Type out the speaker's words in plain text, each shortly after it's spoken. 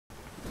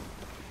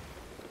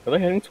Are they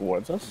heading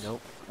towards us?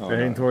 Nope. Oh, They're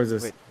heading towards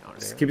us. Wait,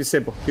 Just keep it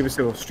simple. Keep it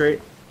simple. Straight.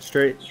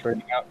 Straight.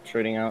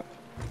 Straighting out.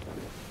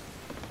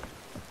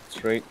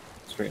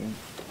 Straighten.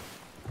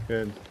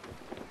 Good.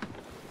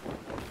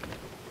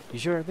 You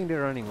sure? I think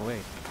they're running away.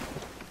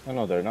 Oh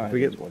no, they're not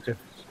We heading get towards us.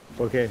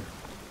 okay.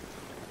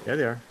 Yeah,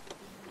 they are.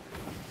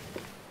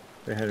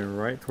 They're heading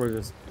right towards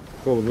us.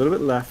 Go a little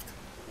bit left.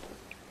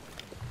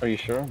 Are you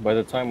sure? By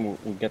the time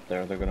we get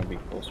there, they're gonna be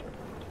closer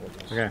towards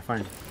us. Okay,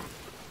 fine.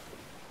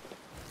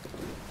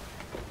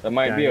 That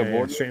might be a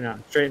border. Straighten out.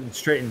 Straighten. It's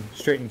straight.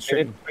 It's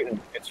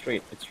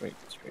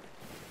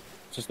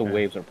just the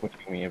waves are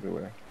pushing me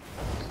everywhere.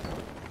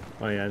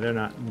 Oh yeah, they're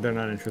not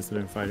interested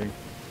in fighting.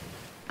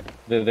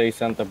 They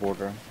sent the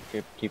border.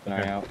 Keep an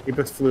eye out. Keep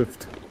us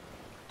floofed.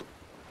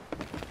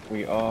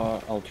 We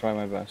are. I'll try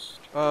my best.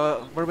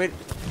 But wait,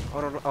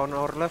 on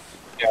our left.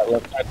 Yeah,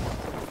 left side.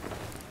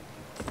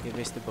 You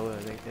missed the boat,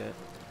 I think. Yeah.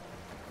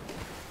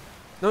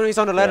 No, he's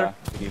on the ladder.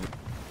 Yeah.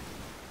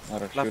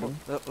 Ladder, shoot him.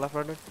 Left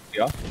ladder.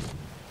 Yeah.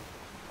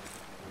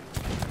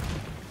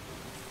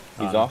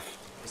 He's off.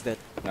 He's dead.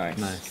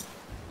 Nice.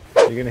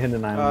 You're gonna hit the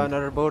island.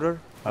 Another boater.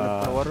 In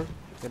the water.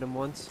 Hit him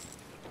once.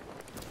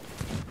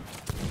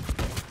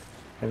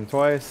 Hit him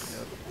twice.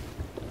 Yep.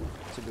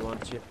 Should be one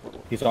chip.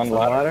 He's on the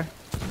ladder.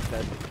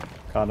 Dead.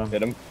 Caught him.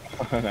 Hit him.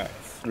 Nice.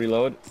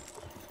 Reload.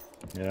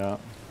 Yeah.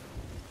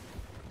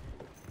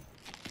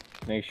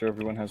 Make sure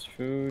everyone has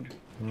food.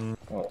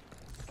 Oh,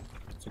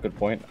 that's a good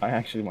point. I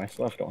actually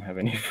myself don't have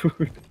any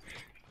food.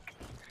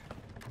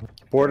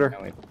 Border.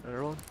 Yeah, wait.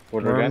 Another one.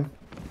 Border again.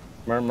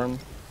 Merm.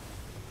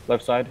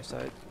 Left side. Left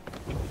side.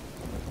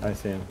 I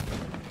see him.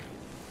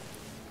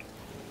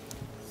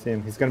 See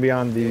him. He's gonna be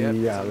on the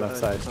left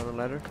side. He's on the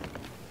ladder.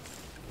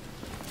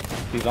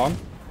 He's on.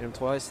 Hit him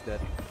twice.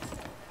 Dead.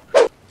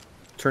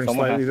 Turn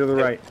Someone slightly to the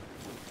right.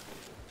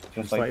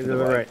 Just Slightly to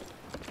the right.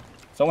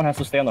 Someone has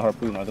to stay on the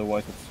harpoon,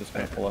 otherwise it's just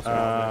gonna pull us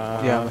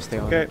around. Yeah, I'm gonna stay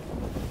on. Okay.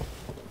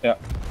 Yeah.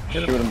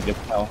 Shoot him, get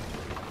the hell.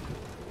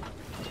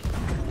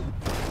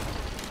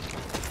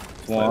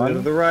 Slightly to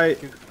the right.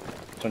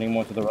 Turning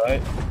more to the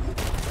right.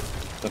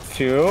 That's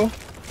two.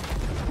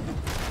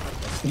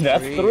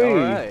 That's three.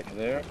 Alright.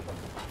 There.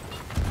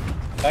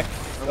 X,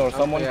 or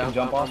someone can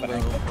jump off and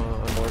anchor.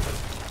 On board.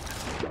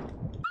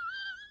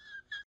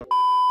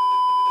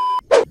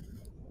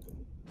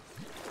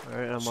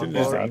 Alright, I'm on Shouldn't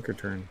just board. anchor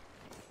turn.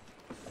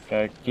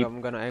 Okay, keep.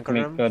 I'm gonna anchor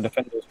them.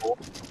 Defend those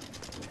holes.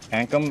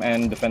 Anchor them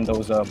and defend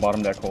those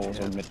bottom deck holes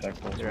or mid deck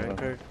holes. They're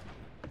anchored.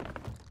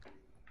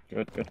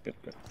 Good.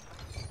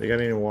 They got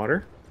any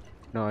water?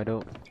 No, I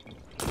don't.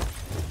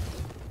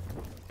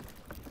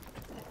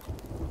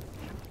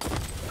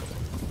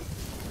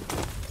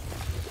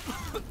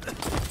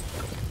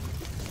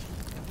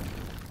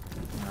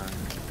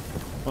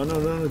 Oh no,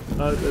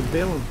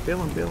 bail him.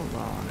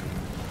 Oh,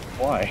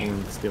 Why?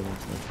 steal one.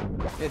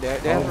 Yeah,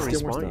 they haven't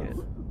respawned yet.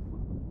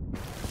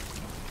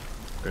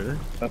 Really?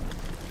 That's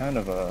kind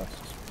of a.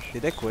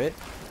 Did they quit?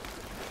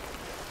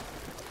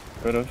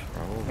 Could have.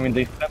 Probably. I mean,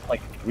 they sent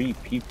like 3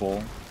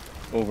 people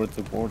over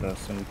to board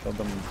us, and we killed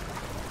them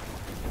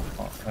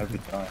every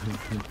time.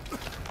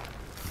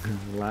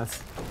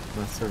 Last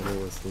server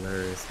was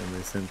hilarious, and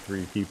they sent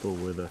 3 people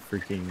with a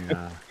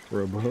freaking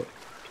rowboat.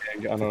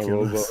 On a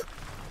rowboat.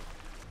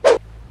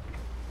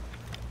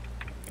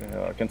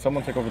 Can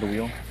someone take over the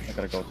wheel? I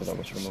gotta go to the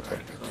restroom real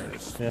quick.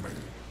 Yeah.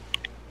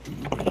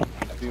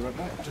 I'll be right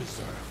back.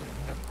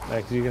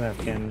 Yeah, 'cause you can have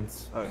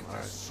cannons. Oh,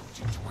 alright.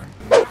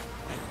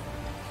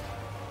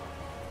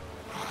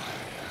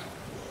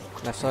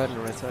 Left side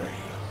and right side.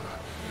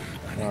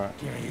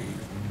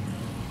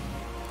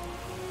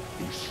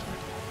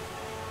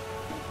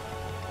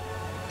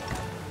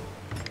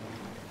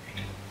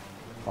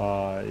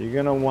 Alright. You're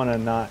gonna wanna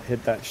not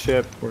hit that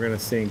ship. We're gonna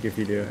sink if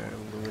you do. Alright,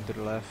 I'm going to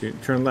the left.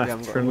 Dude, turn left, Yeah,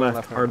 I'm turn going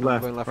left, hard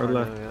left, I'm going hard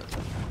right left.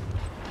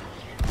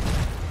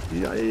 now,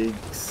 yeah.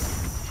 Yikes.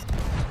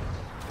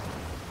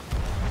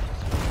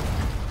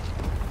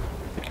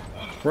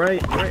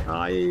 Right.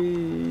 Aye.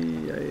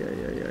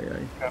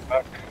 Come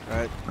back.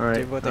 Alright,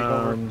 Alright, take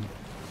over.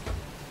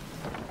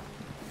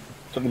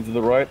 Turning to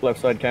the right, left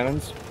side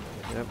cannons.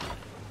 Yep.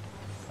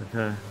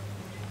 Okay.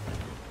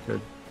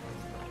 Good.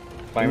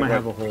 Fine, We might right.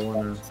 have a hole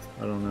in this.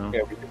 I don't know.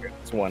 Yeah,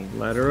 it's one.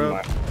 Ladder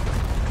up.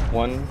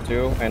 1,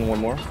 2, and one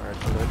more. Alright,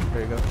 good.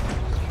 There you go.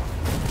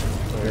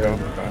 There you go.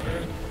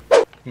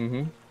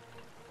 Okay.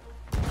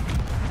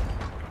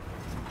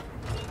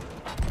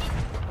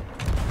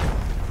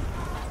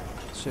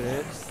 Should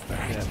hit.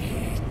 Yeah.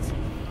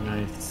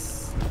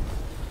 Nice.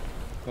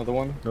 Another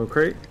one. No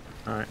crate?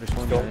 Alright. There's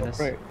one Still behind us.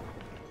 great.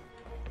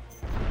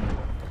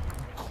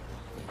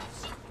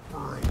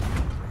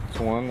 That's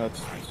 1,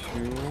 that's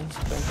 2.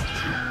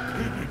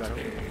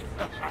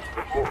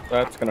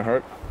 That's gonna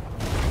hurt.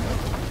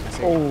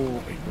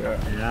 Oh, yeah.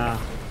 Yeah.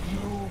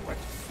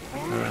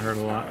 That hurt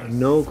a lot.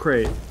 No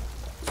crate.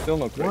 Still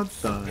no crate. What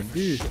the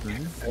deuce,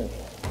 man?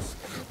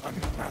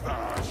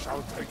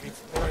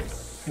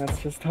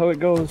 That's just how it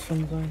goes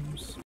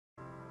sometimes.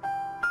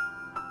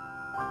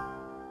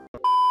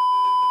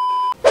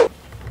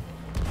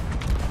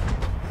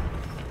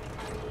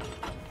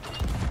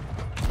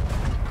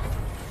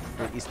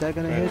 Is that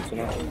gonna Alright, hit? so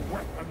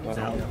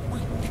now-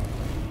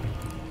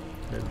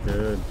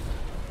 Good.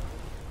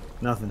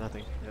 Nothing.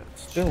 Nothing. Yeah.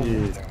 Still.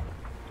 Jeez.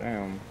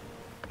 Damn.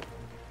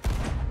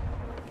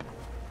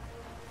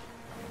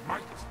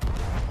 Might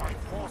of my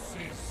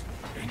forces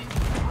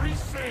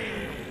increases.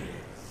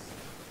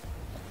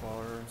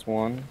 Far. That's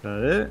one.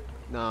 That it?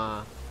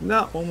 Nah.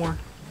 No, one more.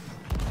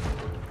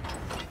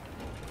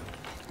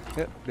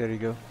 Yep. There you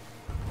go.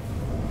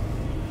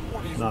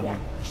 Nothing.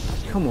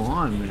 Come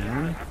on,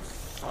 man.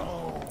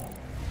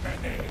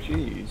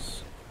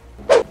 Jeez.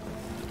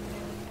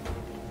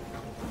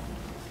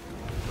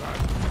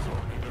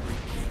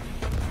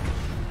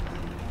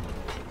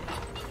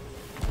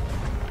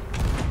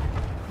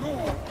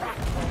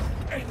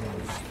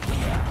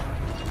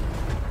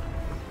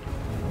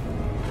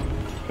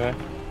 Okay.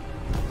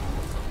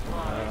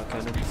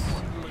 Cannons.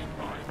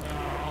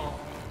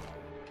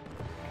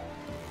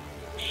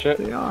 Shit.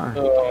 They are.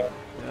 Yep.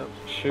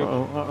 Shoot.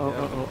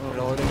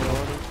 Reloading.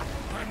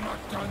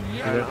 We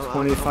got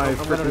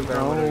 25 I'm gonna freaking. repair,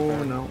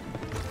 Oh, no.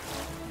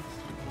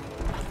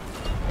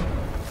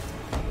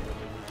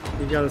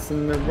 You got us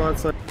in the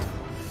broadside.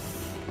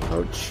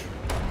 Ouch.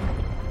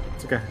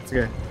 It's okay.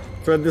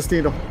 Thread this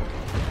needle.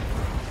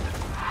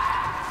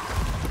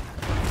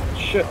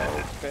 Shit.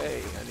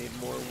 Okay, I need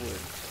more wood.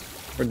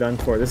 We're done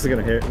for. This is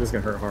gonna hit. This is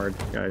gonna hurt hard,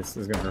 guys. This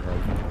is gonna hurt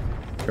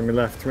hard. Turn me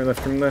left.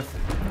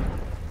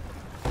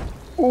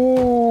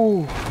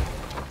 Ooh.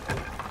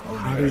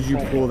 How did you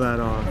pull that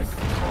off?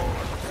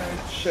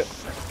 Shit.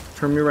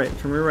 Turn me right.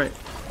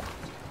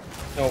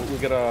 No, we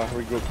gotta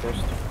regroup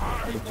first.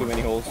 There's too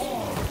many holes.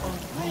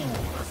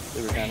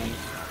 They were cannons.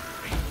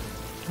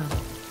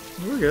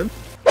 We're good.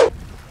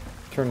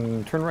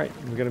 Turn right.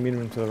 We gotta meet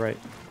him to the right.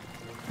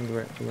 To the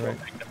right.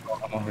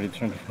 I'm already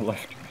turned to the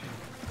left.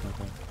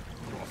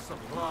 Your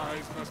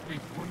supplies must be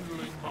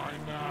dwindling by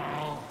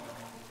now.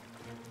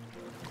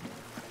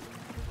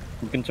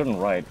 You can turn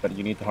right, but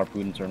you need to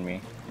harpoon turn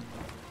me.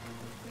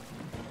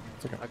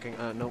 I can.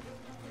 Nope.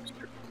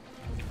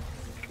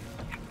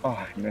 Oh,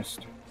 I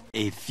missed.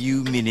 A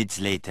few minutes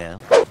later.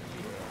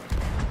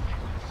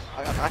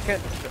 I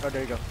can't. Oh,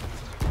 there you go.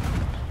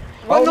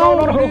 Oh,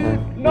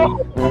 no!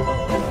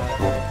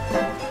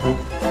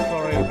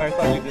 Sorry, I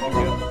thought you didn't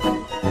get.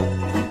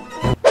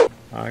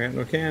 I got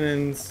no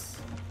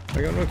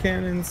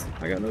cannons.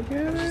 I got no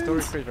cannons.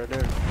 Storage space right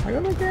there. I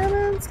got no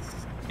cannons.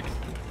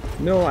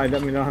 No, I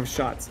don't have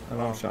shots. I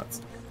don't have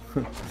shots.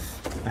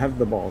 I have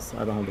the balls.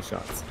 I don't have the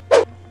shots.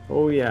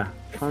 Oh yeah,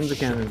 tons of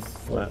cannons.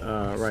 Right.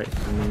 I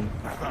mean,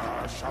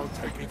 Another shall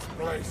take its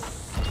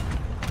place.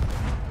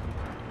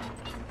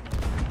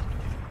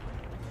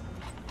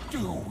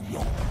 Do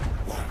your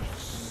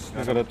worst.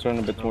 I gotta turn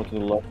a bit more to the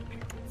left.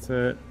 that's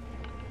it.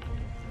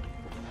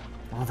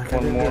 Oh, that guy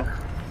One did more. it.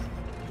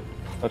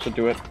 That should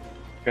do it.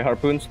 Okay,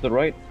 harpoons to the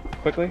right,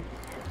 quickly.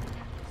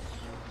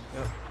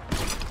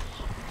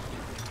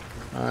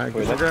 Alright,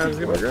 Wait, get my that's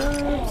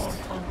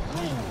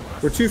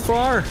grabs. We're too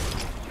far.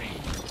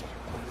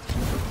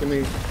 Give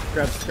me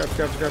grabs.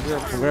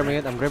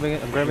 I'm grabbing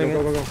it.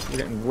 Go. We're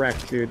getting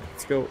wrecked, dude.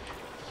 Let's go.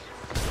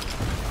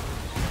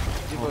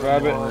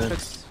 Grab it.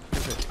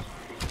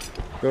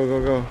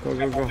 Go.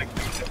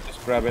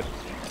 Just grab it.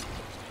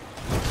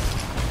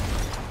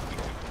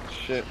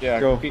 Shit, yeah,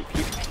 Go. keep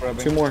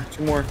grabbing. Two more.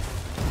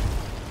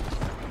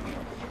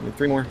 Need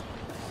 3 more.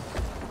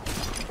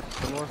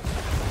 One more.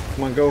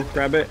 Come on, go.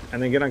 Grab it,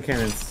 and then get on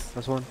cannons.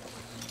 That's one.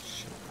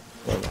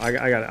 Well, I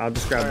got it. I'll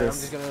just grab Alright, I'm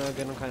this. just gonna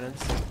get on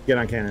cannons. Get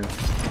on cannons.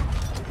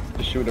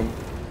 Just shoot him.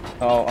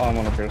 Oh, I'm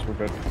on repairs, we're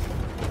good.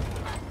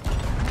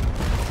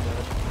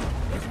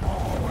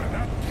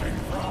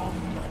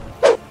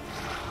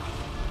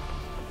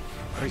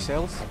 Three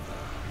sails.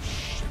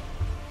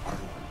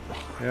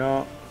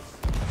 Yeah.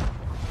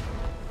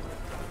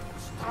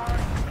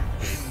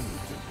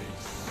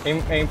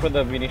 Aim for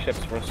the mini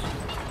ships first.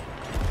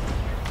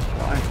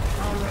 Why?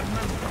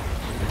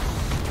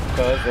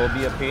 Because it'll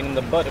be a pain in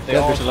the butt if they Yeah,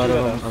 all there's a lot shoot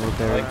of at them us. over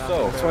there. Like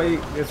so. That's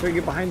why you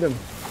get behind them.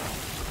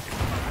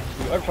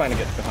 We are trying to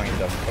get behind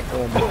them. But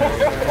Oh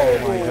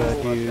my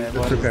god, dude.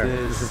 What Just is repair.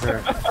 this? Just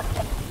repair.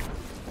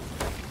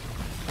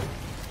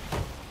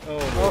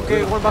 oh,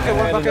 Okay, one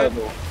bucket.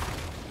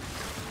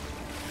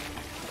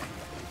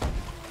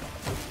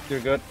 You're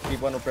good.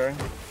 Keep on repairing.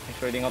 I'm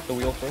trading up the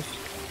wheel first.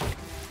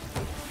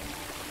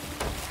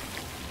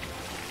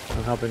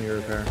 I'm helping you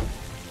repair.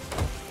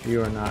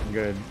 You are not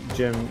good.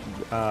 Jim,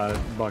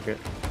 bucket.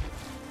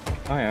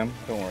 I am.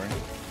 Don't worry.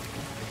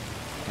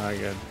 Alright,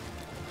 good.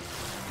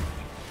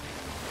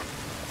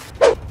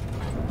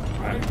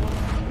 I will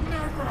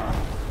never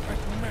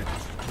admit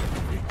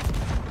defeat.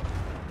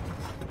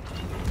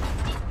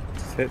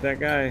 Just hit that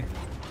guy.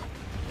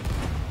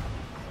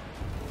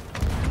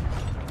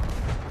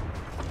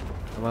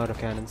 I'm out of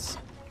cannons.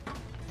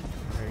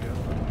 There you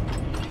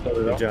go.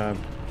 Good job.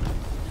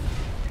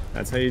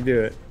 That's how you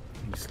do it.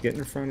 Just get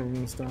in front of him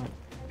and stop.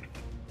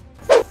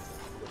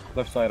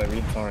 Left side, I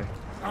mean. Sorry.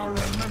 I'll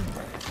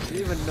remember. You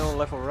didn't even know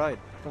left or right.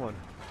 Come on.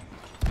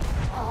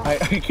 I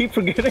keep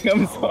forgetting.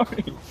 I'm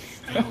sorry.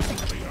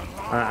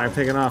 I'm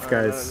taking off,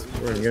 guys.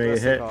 We're gonna get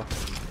hit.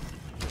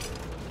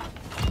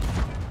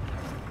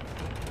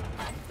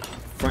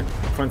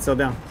 front sail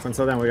down. Front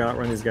sail down. We gotta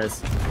outrun these guys.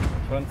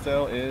 Front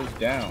sail is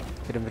down.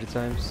 Hit him 50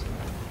 times.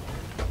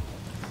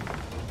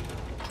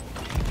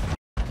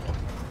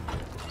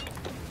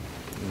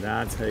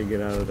 That's how you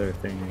get out of their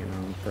thing, you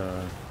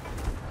know.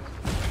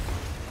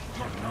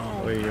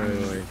 With,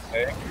 wait.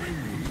 Okay.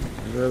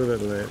 A little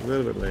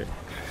bit late.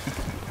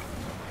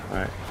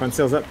 Alright, front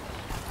sails up.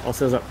 All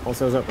sails up.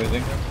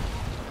 Raising.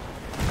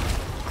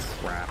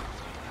 Crap.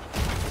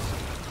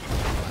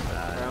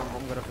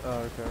 I'm gonna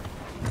repair.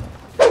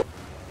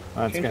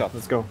 Let's Change go. up.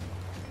 Let's go.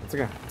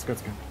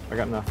 I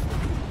got enough.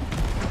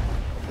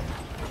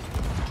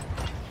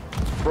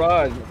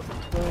 Surprise!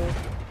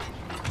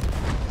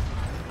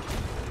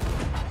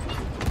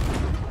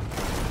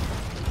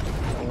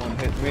 No one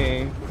hit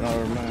me. Not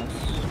a mess.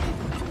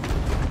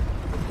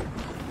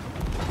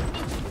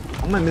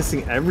 How am I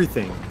missing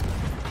everything?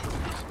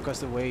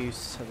 Because the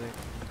waves, I think.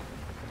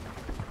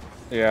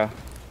 Yeah.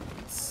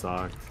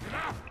 Sucked.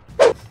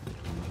 On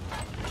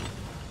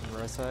the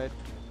right side.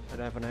 Did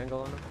I have an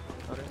angle on him?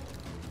 Okay.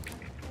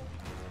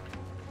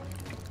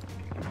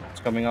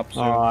 It's coming up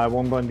soon. I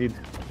one bloodied.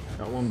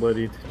 Got one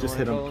bloodied. Just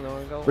hit him. No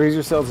angle. Raise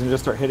yourselves and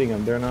just start hitting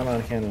them. They're not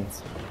on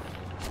cannons.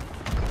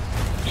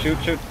 Shoot.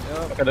 Yep.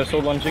 Okay, they're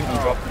still lunging.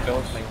 I'm dropping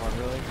kills. Flame hard,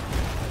 really?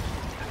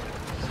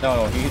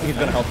 No, he's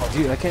gonna help us.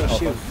 Dude, I can't Help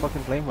shoot. us.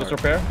 Fucking flame hard.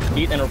 Just repair,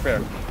 eat and repair.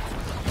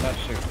 Not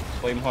shoot.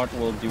 Flameheart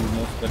will do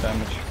most of the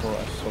damage for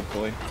us,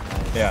 hopefully.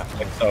 Yeah,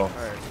 like so.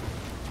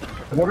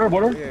 Alright.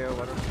 Water. Yeah,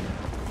 water.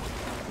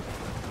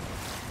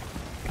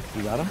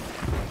 You got him?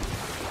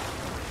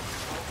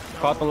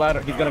 Caught the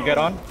ladder. He's gonna get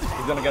on.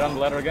 He's gonna get on the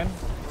ladder again.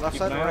 Left Keep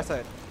side an or eye right out.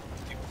 side?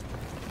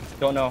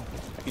 Don't know.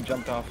 He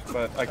jumped off,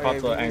 but I caught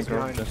the he's anchor.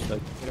 behind. Just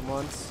like. Hit him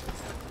once.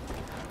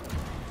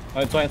 Oh,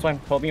 it's fine.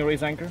 Help me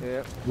raise anchor.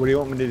 Yeah. What do you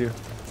want me to do?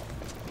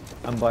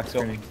 I'm black Go.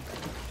 screening.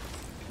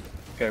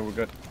 Okay, we're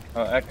good.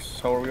 X,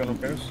 how are we on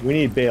repairs? We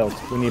need bails.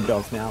 We need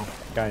bails now,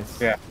 guys.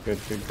 Yeah. Good.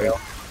 Bail.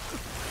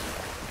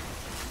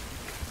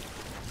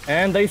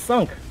 And they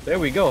sunk. There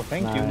we go.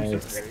 Thank you.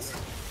 Nice.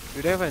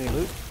 Do they have any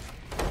loot?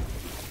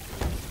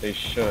 They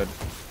should.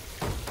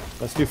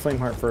 Let's do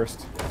Flameheart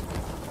first.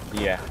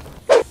 Yeah.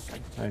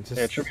 Alright, just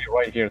Yeah, it should be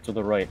right here to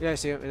the right. Yeah, I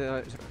see him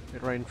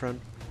right in front.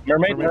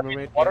 Mermaid.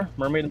 Mermaid, Water.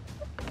 Mermaid.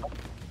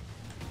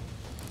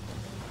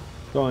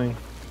 going.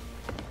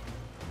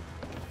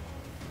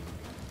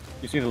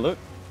 You see the loot?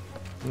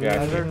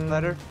 Yeah.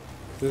 Ladder.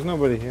 There's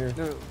nobody here.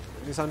 No,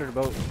 he's under the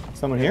boat.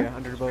 Someone Yeah, here?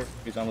 under the boat.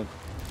 He's on the.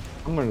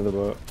 I'm under the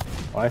boat.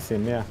 Oh, I see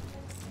him, yeah.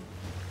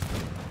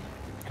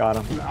 Got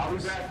him. I'll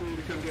be back for you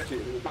to come get you.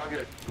 It's all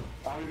good.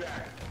 I'll be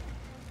back.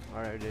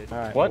 Alright, dude.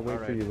 Alright, What? we'll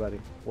wait for you, buddy.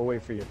 We'll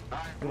wait for you.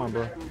 Come on,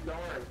 bro. Don't worry.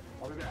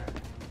 I'll be back.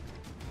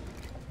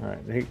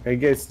 Alright, hey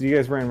guys, you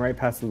guys ran right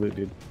past the loot,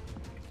 dude.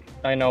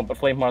 I know, but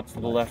Flameheart's to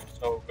the left,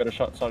 so better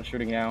start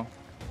shooting now.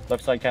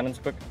 Left side cannons,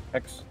 quick.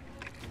 X.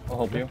 I'll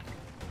help you.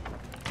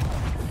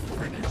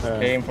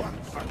 Aim for.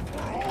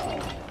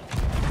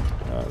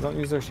 Don't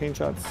use their chain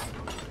shots.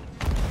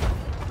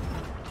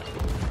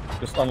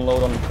 Just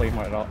unload on the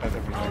Flameheart at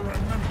everything.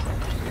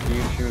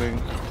 Keep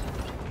shooting.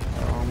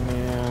 Oh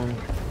man,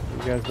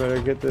 you guys better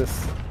get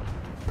this.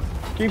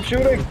 Keep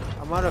shooting!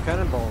 I'm out of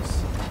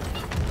cannonballs.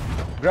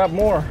 Grab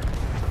more!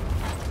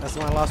 That's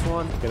my last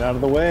one. Get out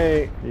of the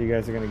way. You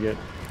guys are gonna get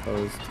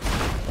posed.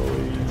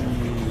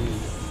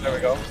 There we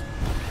go.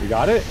 You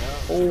got it? Yeah.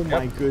 Oh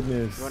my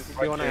goodness.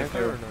 Do you want to here,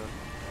 anchor or too. no?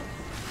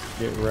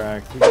 Get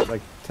wrecked. We got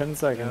like 10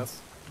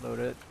 seconds. Load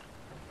it.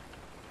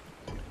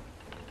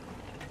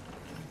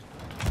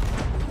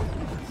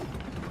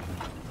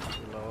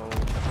 Low.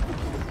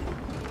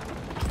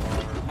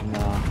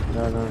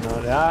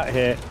 No. That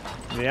hit.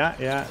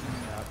 Yeah.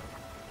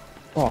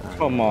 Oh,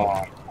 come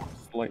on.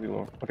 Slightly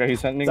lower. Okay, he's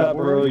sending What's up, up.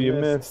 bro? You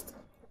missed.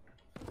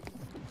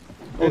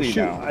 Oh Did he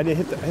shoot! now? I did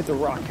hit the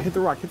rock. Hit the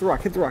rock.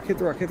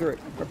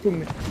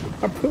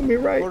 Harpoon me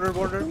right. Border.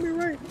 Harpoon me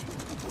right.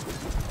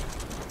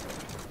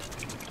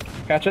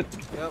 Catch it.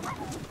 Yep.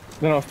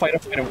 No, fight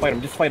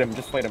him. Just fight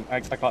him. I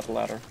caught the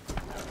ladder.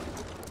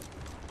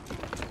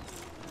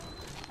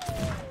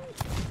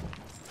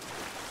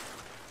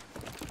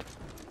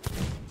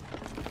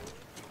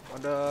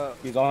 On the...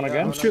 He's on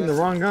again? I'm shooting the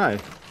wrong guy.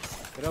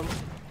 Hit him.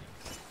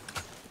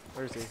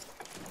 Where is he?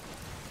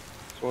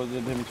 So was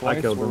it him twice?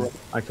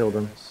 I killed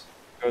him. Nice.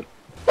 Good.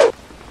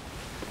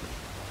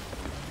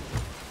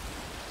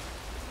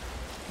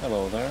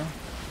 Hello there.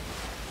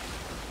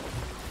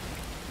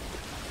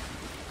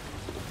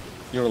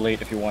 You were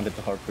late if you wanted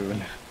the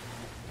harpoon.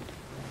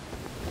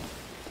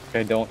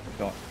 Okay, don't.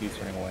 He's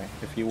running away.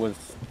 If he was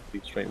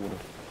straight, would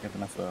have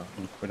given us an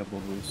incredible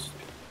boost.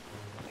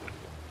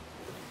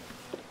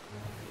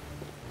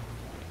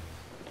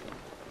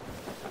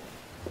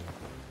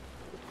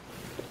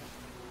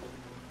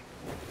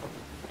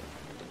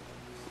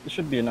 There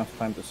should be enough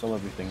time to sell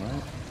everything,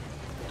 right?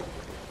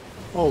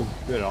 Oh,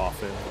 get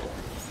off it.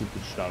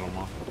 Stupid shuttle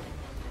moth.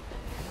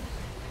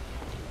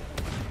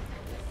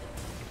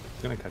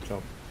 He's gonna catch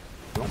up.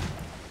 Nope.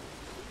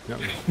 Yep,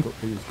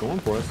 he's going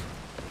for us.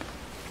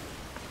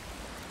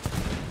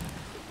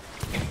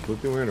 Good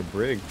thing we're in a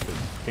brig, but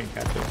he can't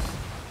catch us.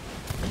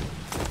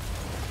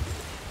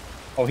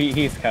 Oh,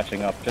 he's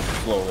catching up just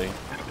slowly.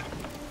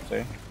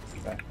 See?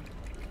 Okay.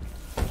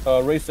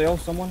 Raise sail,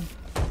 someone?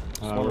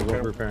 We're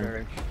both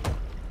repairing.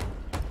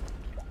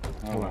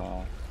 Oh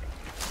wow.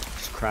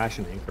 Just crash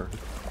and anchor.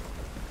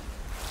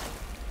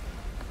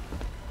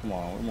 Come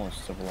on, we're more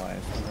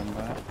civilized than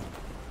that.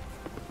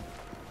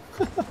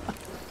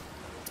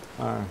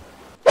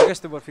 Oke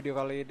guys, itu buat video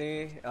kali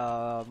ini.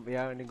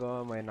 Ya ini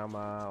gue main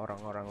nama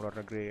orang-orang luar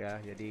negeri ya.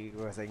 Jadi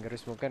gue bahasa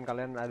Inggris, mungkin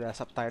kalian ada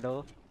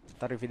subtitle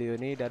dari video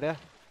ini.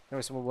 Dadah.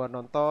 Yang semua buat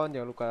nonton,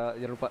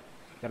 jangan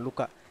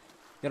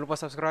lupa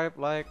subscribe,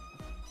 like.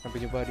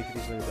 Sampai jumpa di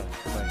video selanjutnya.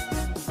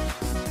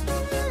 Bye.